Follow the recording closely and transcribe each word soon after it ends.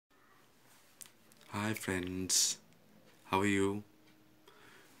Hi friends, how are you?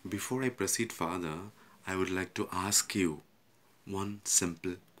 Before I proceed further, I would like to ask you one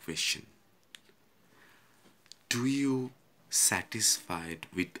simple question. Do you satisfied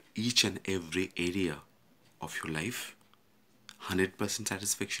with each and every area of your life? 100%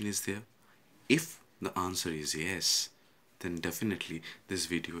 satisfaction is there? If the answer is yes, then definitely this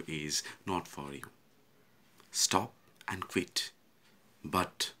video is not for you. Stop and quit.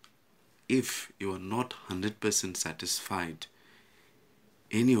 But if you are not 100% satisfied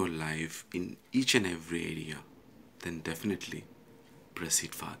in your life in each and every area, then definitely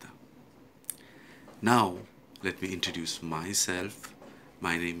proceed further. Now, let me introduce myself.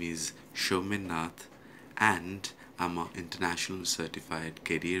 My name is Shaumin Nath, and I'm an international certified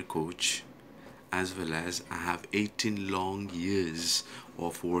career coach, as well as I have 18 long years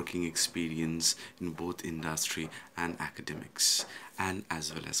of working experience in both industry and academics, and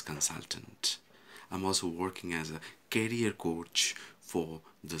as well as consultant. I'm also working as a career coach for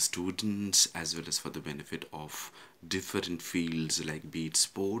the students as well as for the benefit of different fields, like be it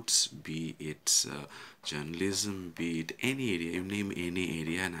sports, be it journalism, be it any area. You name any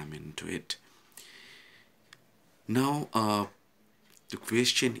area and I'm into it. Now the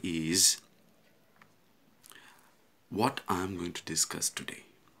question is what I'm going to discuss today.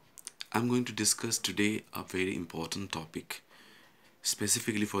 I'm going to discuss today a very important topic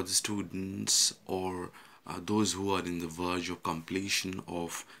specifically for the students or those who are in the verge of completion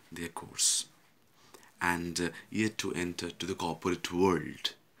of their course and yet to enter to the corporate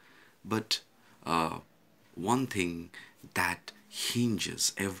world. But one thing that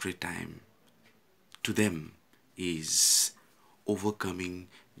hinges every time to them is overcoming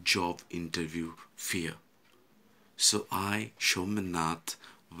job interview fear. So I, Shaumin Nath,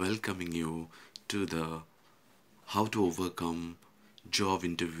 welcoming you to the How to Overcome Job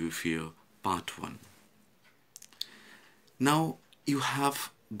Interview Fear Part 1. Now you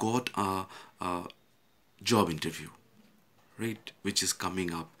have got a job interview, right, which is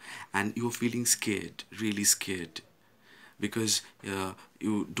coming up, and you're feeling scared, really scared, because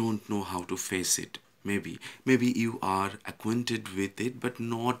you don't know how to face it. Maybe you are acquainted with it but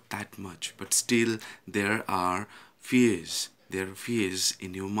not that much, but still there are fears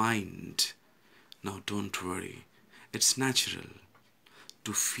in your mind. Now don't worry, it's natural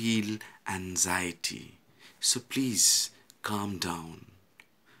to feel anxiety, so please calm down.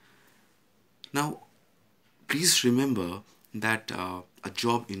 Now please remember that a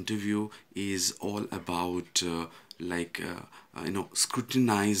job interview is all about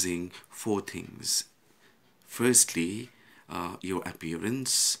scrutinizing four things. Firstly, your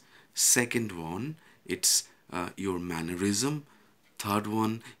appearance. Second one, it's your mannerism. Third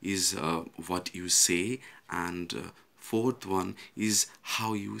one is what you say, and fourth one is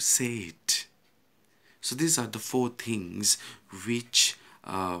how you say it. So these are the four things which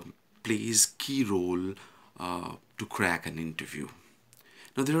plays key role to crack an interview.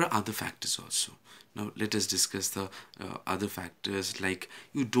 Now there are other factors also. Now let us discuss the other factors, like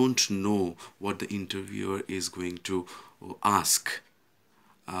you don't know what the interviewer is going to ask.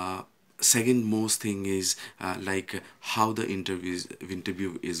 Second most thing is how the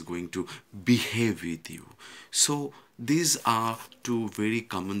interview is going to behave with you. So these are two very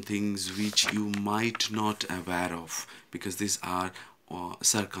common things which you might not aware of, because these are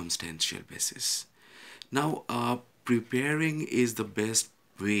circumstantial basis. Now preparing is the best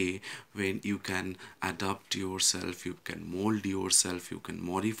way when you can adapt yourself, you can mold yourself, you can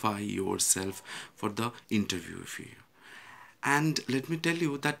modify yourself for the interview fear. And let me tell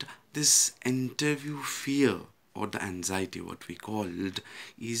you that this interview fear or the anxiety, what we called,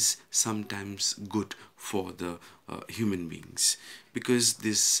 is sometimes good for the human beings, because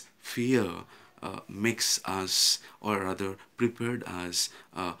this fear makes us, or rather prepared us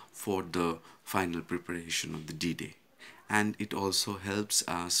for the final preparation of the D-Day, and it also helps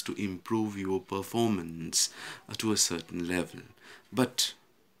us to improve your performance to a certain level. But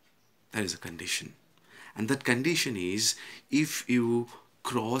there is a condition, and that condition is if you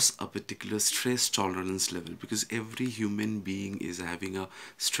cross a particular stress tolerance level, because every human being is having a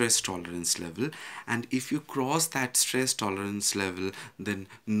stress tolerance level, and if you cross that stress tolerance level, then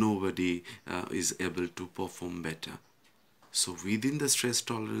nobody is able to perform better. So within the stress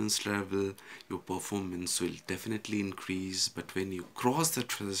tolerance level, your performance will definitely increase, but when you cross the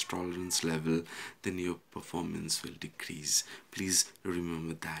stress tolerance level, then your performance will decrease. Please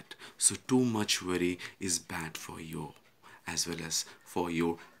remember that. So too much worry is bad for you as well as for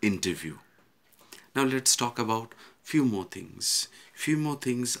your interview. Now let's talk about few more things. Few more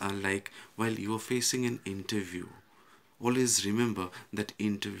things are like, while you are facing an interview, always remember that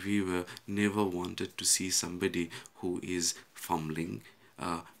interviewer never wanted to see somebody who is fumbling,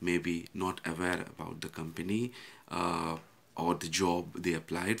 maybe not aware about the company or the job they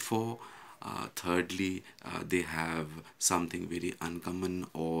applied for. Thirdly, they have something very uncommon,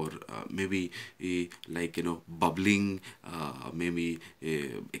 or maybe like bubbling, maybe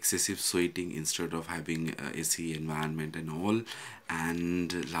excessive sweating instead of having AC environment and all.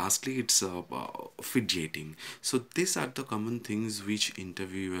 And lastly, it's fidgeting. So these are the common things which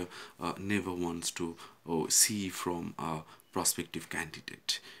interviewer never wants to see from a prospective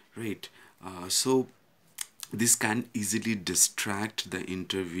candidate, right? So this can easily distract the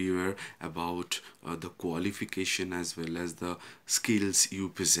interviewer about the qualification as well as the skills you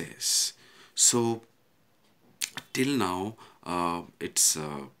possess. So till now, it's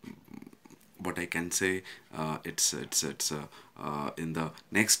what I can say. In the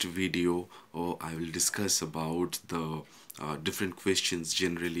next video, I will discuss about the different questions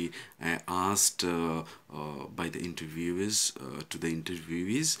generally asked by the interviewers to the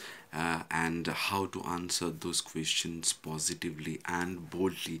interviewees, and how to answer those questions positively and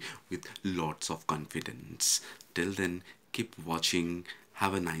boldly with lots of confidence. Till then, keep watching.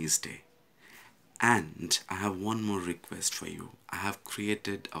 Have a nice day. And I have one more request for you. I have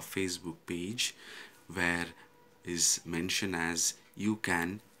created a Facebook page where is mentioned as "You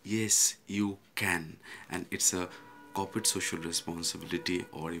Can, Yes You Can," and it's a corporate social responsibility,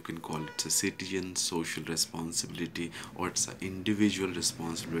 or you can call it a citizen social responsibility, or it's an individual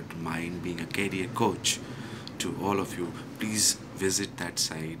responsibility. Mine being a career coach. To all of you, please visit that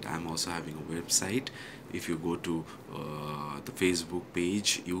site. I'm also having a website. If you go to the Facebook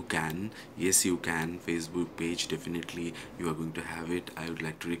page, You Can, Yes You Can Facebook page, definitely you are going to have it. I would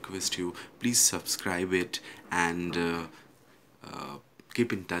like to request you, please subscribe it, and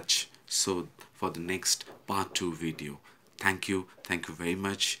keep in touch so for the next part 2 video. Thank you very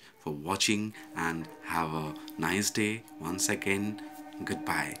much for watching, and have a nice day. Once again,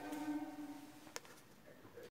 goodbye.